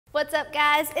What's up,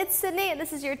 guys? It's Sydney and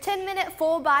this is your 10-minute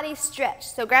full body stretch.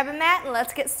 So grab a mat and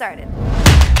let's get started.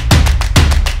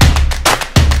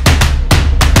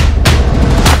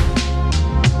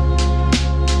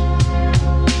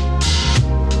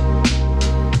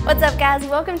 What's up, guys?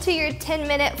 Welcome to your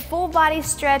 10-minute full body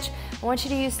stretch. I want you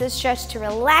to use this stretch to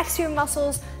relax your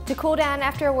muscles, to cool down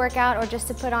after a workout, or just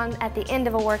to put on at the end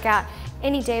of a workout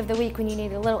any day of the week when you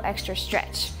need a little extra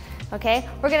stretch. Okay,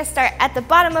 we're gonna start at the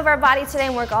bottom of our body today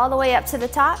and work all the way up to the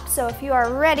top. So if you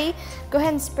are ready, go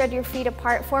ahead and spread your feet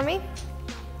apart for me.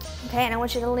 Okay, and I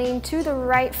want you to lean to the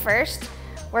right first,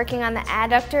 working on the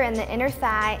adductor and the inner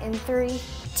thigh in 3,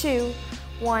 2,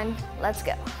 1, let's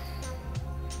go.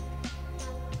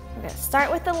 We're gonna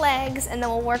start with the legs and then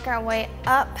we'll work our way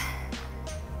up.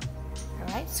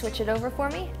 All right, switch it over for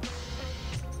me.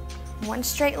 One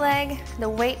straight leg, the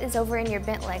weight is over in your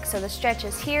bent leg, so the stretch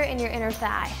is here in your inner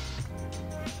thigh.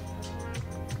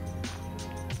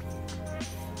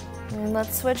 And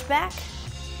let's switch back.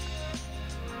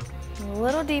 A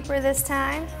little deeper this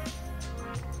time.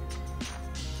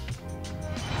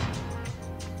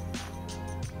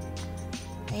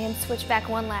 And switch back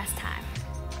one last time.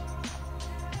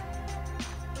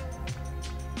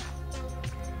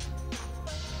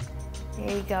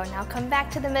 There you go. Now come back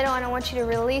to the middle and I want you to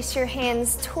release your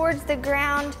hands towards the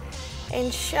ground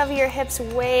and shove your hips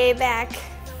way back.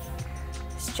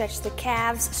 Stretch the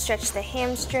calves, stretch the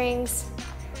hamstrings.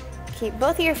 Keep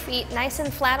both of your feet nice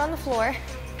and flat on the floor.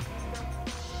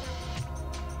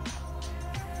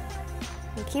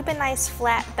 And keep a nice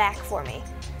flat back for me.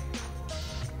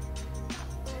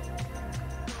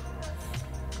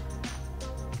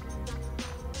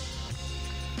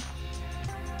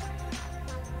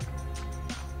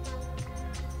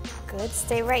 Good,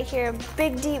 stay right here,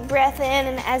 big deep breath in,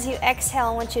 and as you exhale,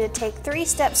 I want you to take 3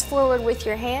 steps forward with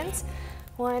your hands.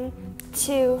 1,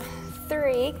 2,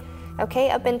 3.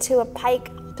 Okay, up into a pike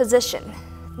position.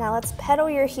 Now let's pedal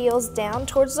your heels down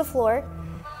towards the floor,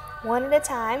 one at a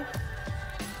time.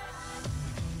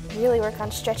 Really work on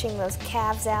stretching those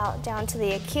calves out down to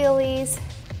the Achilles.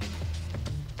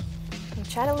 And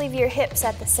try to leave your hips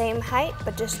at the same height,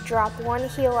 but just drop one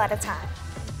heel at a time.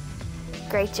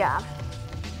 Great job.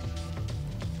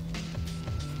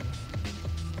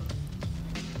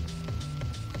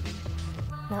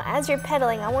 Now as you're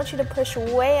pedaling, I want you to push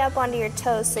way up onto your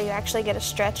toes so you actually get a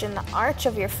stretch in the arch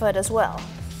of your foot as well.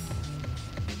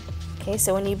 Okay,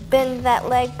 so when you bend that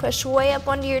leg, push way up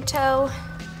onto your toe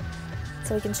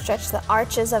so we can stretch the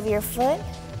arches of your foot.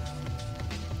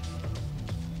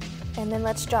 And then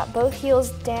let's drop both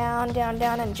heels down, down,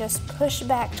 down, and just push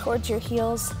back towards your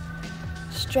heels.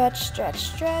 Stretch, stretch,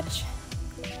 stretch.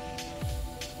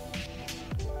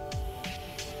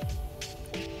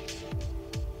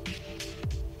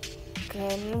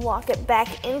 And walk it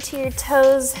back into your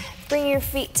toes. Bring your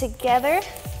feet together.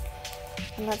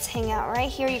 And let's hang out right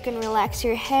here. You can relax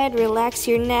your head, relax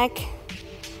your neck,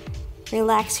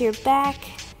 relax your back.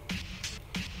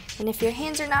 And if your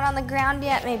hands are not on the ground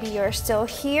yet, maybe you're still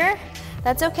here.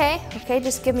 That's okay. Okay,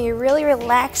 just give me a really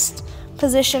relaxed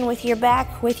position with your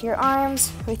back, with your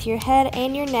arms, with your head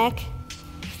and your neck,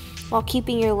 while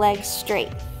keeping your legs straight.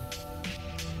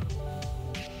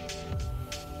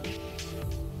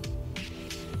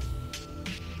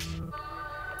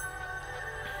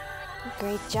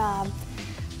 Great job.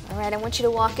 All right, I want you to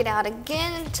walk it out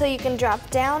again until you can drop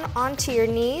down onto your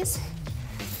knees.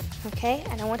 Okay,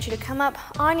 and I want you to come up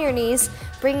on your knees,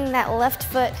 bringing that left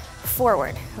foot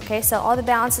forward. Okay, so all the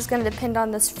balance is going to depend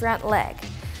on this front leg.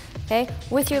 Okay,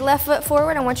 with your left foot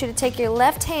forward, I want you to take your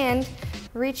left hand,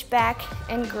 reach back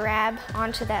and grab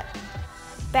onto that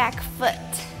back foot.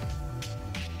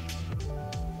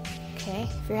 Okay,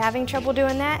 if you're having trouble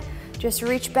doing that, just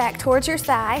reach back towards your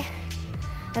thigh.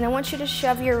 And I want you to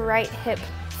shove your right hip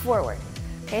forward.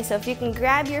 Okay, so if you can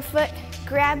grab your foot,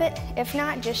 grab it. If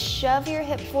not, just shove your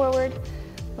hip forward.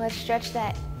 Let's stretch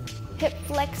that hip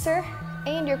flexor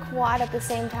and your quad at the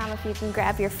same time if you can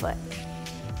grab your foot.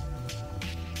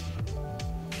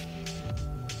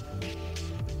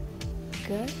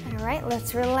 Good, all right,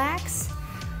 let's relax.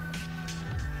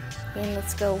 And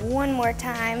let's go one more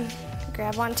time.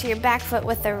 Grab onto your back foot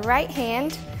with the right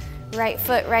hand. Right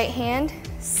foot, right hand,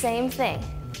 same thing.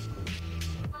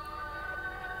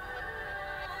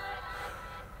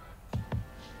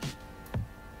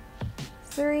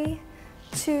 Three,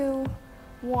 2,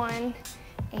 1,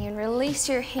 and release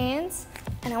your hands.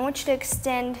 And I want you to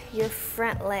extend your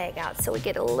front leg out so we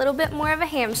get a little bit more of a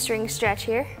hamstring stretch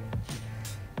here.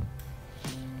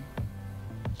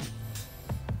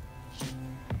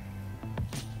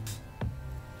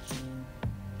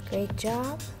 Great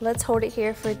job. Let's hold it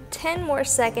here for 10 more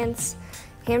seconds.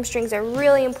 Hamstrings are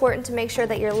really important to make sure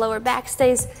that your lower back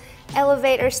stays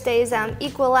elevated or stays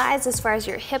equalized as far as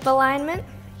your hip alignment.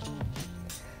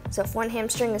 So if one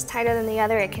hamstring is tighter than the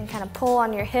other, it can kind of pull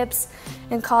on your hips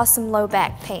and cause some low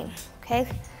back pain, okay?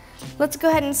 Let's go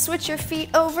ahead and switch your feet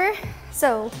over.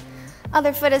 So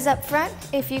other foot is up front.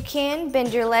 If you can,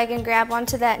 bend your leg and grab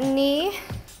onto that knee.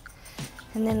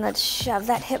 And then let's shove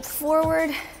that hip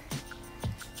forward.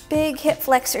 Big hip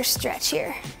flexor stretch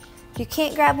here. If you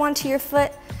can't grab onto your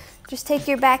foot, just take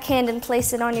your back hand and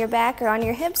place it on your back or on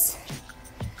your hips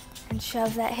and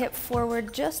shove that hip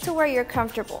forward just to where you're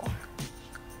comfortable.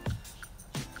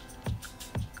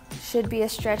 Should be a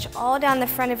stretch all down the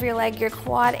front of your leg, your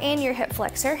quad and your hip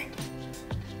flexor.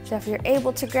 So if you're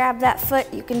able to grab that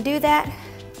foot, you can do that.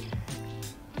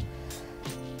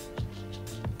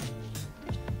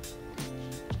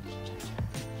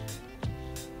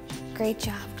 Great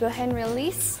job. Go ahead and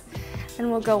release, and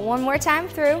we'll go one more time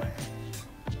through.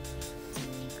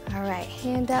 All right,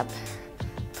 hand up,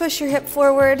 push your hip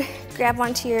forward, grab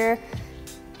onto your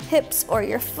hips or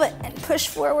your foot and push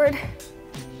forward.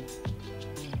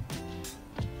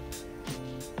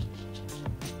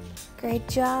 Great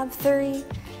job. 3,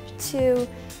 2,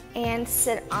 and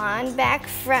sit on back.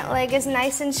 Front leg is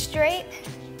nice and straight.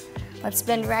 Let's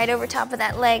bend right over top of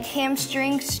that leg.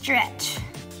 Hamstring stretch.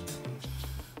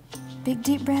 Big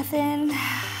deep breath in.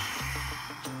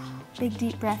 Big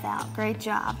deep breath out. Great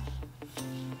job.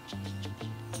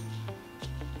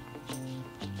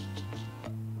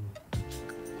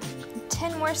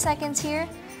 Ten more seconds here.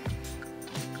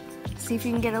 See if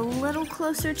you can get a little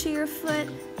closer to your foot.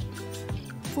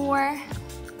 4,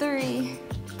 3,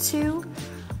 2,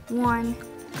 1.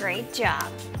 Great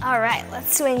job. All right,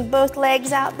 let's swing both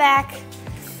legs out back.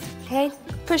 Okay,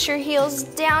 push your heels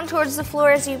down towards the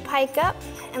floor as you pike up,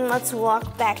 and let's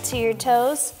walk back to your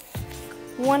toes.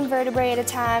 One vertebrae at a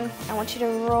time. I want you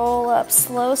to roll up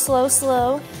slow, slow,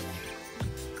 slow.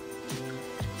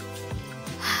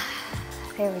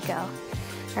 There we go.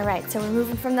 All right, so we're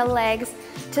moving from the legs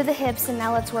to the hips, and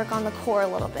now let's work on the core a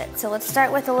little bit. So let's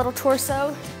start with a little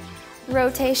torso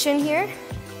rotation here.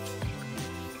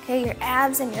 Okay, your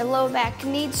abs and your low back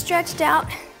need stretched out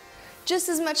just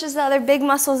as much as the other big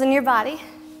muscles in your body.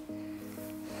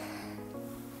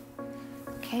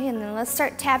 Okay, and then let's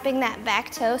start tapping that back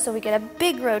toe so we get a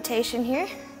big rotation here.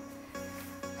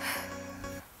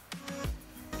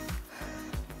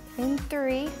 In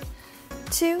 3,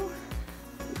 2,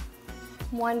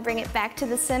 1, bring it back to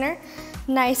the center.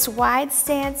 Nice wide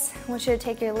stance. I want you to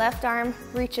take your left arm,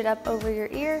 reach it up over your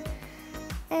ear,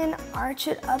 and arch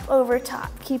it up over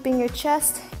top, keeping your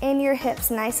chest and your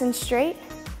hips nice and straight.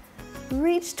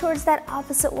 Reach towards that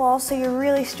opposite wall so you're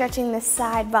really stretching this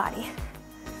side body.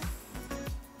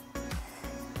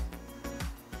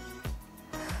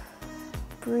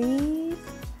 Breathe.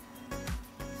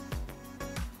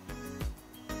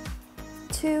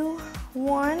 2,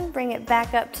 1, bring it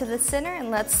back up to the center and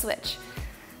let's switch.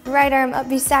 Right arm up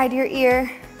beside your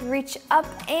ear, reach up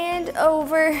and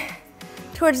over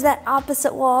towards that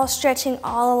opposite wall, stretching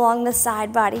all along the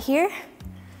side body here.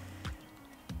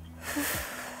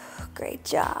 Great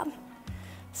job.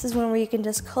 This is one where you can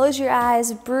just close your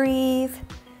eyes, breathe.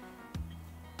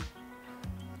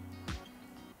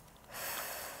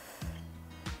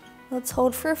 Let's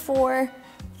hold for 4,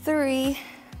 3,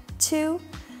 2,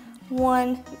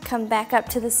 1. Come back up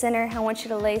to the center. I want you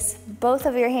to lace both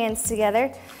of your hands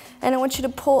together, and I want you to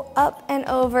pull up and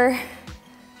over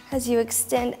as you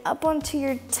extend up onto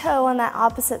your toe on that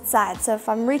opposite side. So if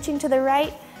I'm reaching to the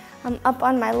right, I'm up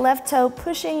on my left toe,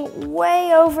 pushing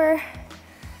way over,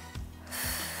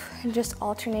 and just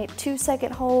alternate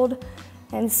 2-second hold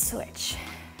and switch.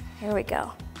 Here we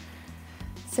go.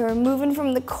 So we're moving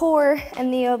from the core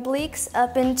and the obliques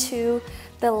up into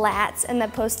the lats and the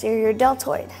posterior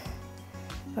deltoid.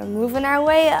 We're moving our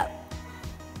way up.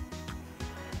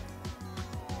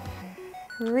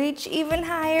 Reach even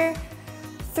higher.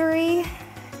 3,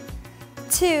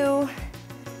 2,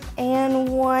 and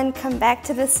 1. Come back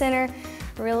to the center.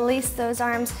 Release those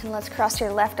arms, and let's cross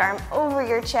your left arm over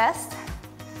your chest.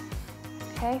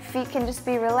 Okay, feet can just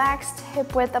be relaxed,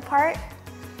 hip width apart.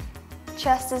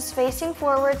 Chest is facing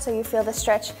forward, so you feel the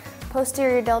stretch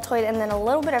posterior deltoid and then a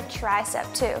little bit of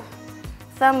tricep too.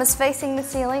 Thumb is facing the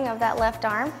ceiling of that left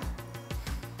arm.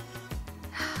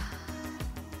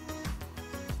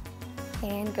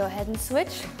 And go ahead and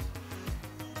switch.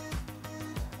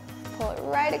 Pull it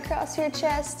right across your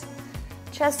chest.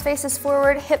 Chest faces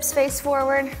forward, hips face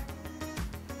forward.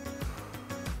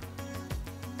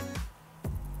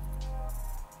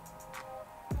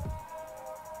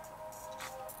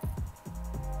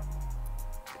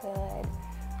 Good.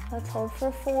 Let's hold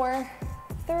for 4,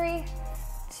 3,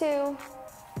 2,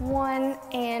 1,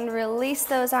 and release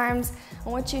those arms. I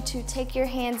want you to take your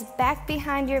hands back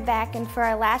behind your back, and for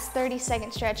our last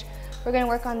 30-second stretch, we're gonna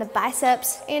work on the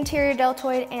biceps, anterior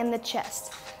deltoid, and the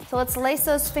chest. So let's lace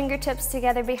those fingertips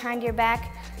together behind your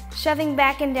back, shoving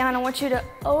back and down. I want you to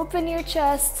open your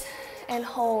chest and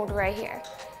hold right here.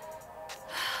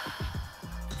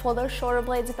 Pull those shoulder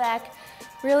blades back.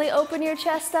 Really open your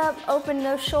chest up, open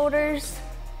those shoulders,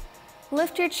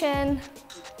 lift your chin.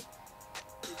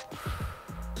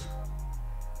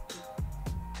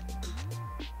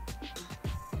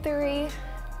 Three,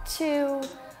 2,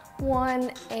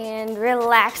 1, and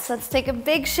relax. Let's take a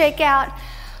big shake out.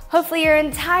 Hopefully your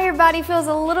entire body feels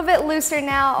a little bit looser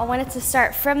now. I want it to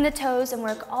start from the toes and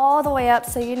work all the way up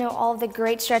so you know all the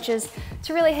great stretches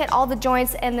to really hit all the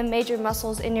joints and the major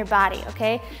muscles in your body,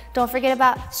 okay? Don't forget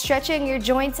about stretching your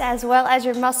joints as well as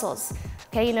your muscles.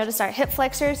 Okay, you notice our hip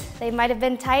flexors, they might have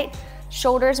been tight,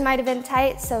 shoulders might have been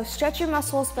tight, so stretch your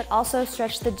muscles but also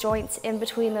stretch the joints in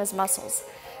between those muscles.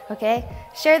 Okay,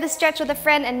 share the stretch with a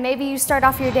friend, and maybe you start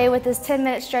off your day with this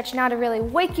 10-minute stretch now to really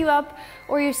wake you up,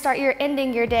 or you're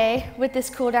ending your day with this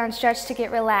cool down stretch to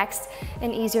get relaxed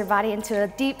and ease your body into a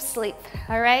deep sleep.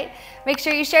 All right, make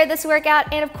sure you share this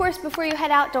workout, and of course before you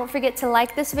head out, don't forget to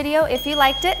like this video if you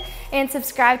liked it, and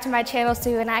subscribe to my channel so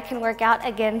you and I can work out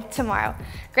again tomorrow.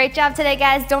 Great job today,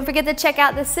 guys. Don't forget to check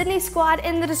out the Sydney Squad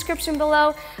in the description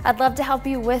below. I'd love to help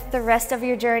you with the rest of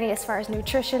your journey as far as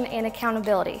nutrition and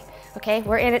accountability. Okay,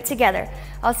 we're in it together.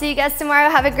 I'll see you guys tomorrow.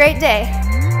 Have a great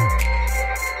day.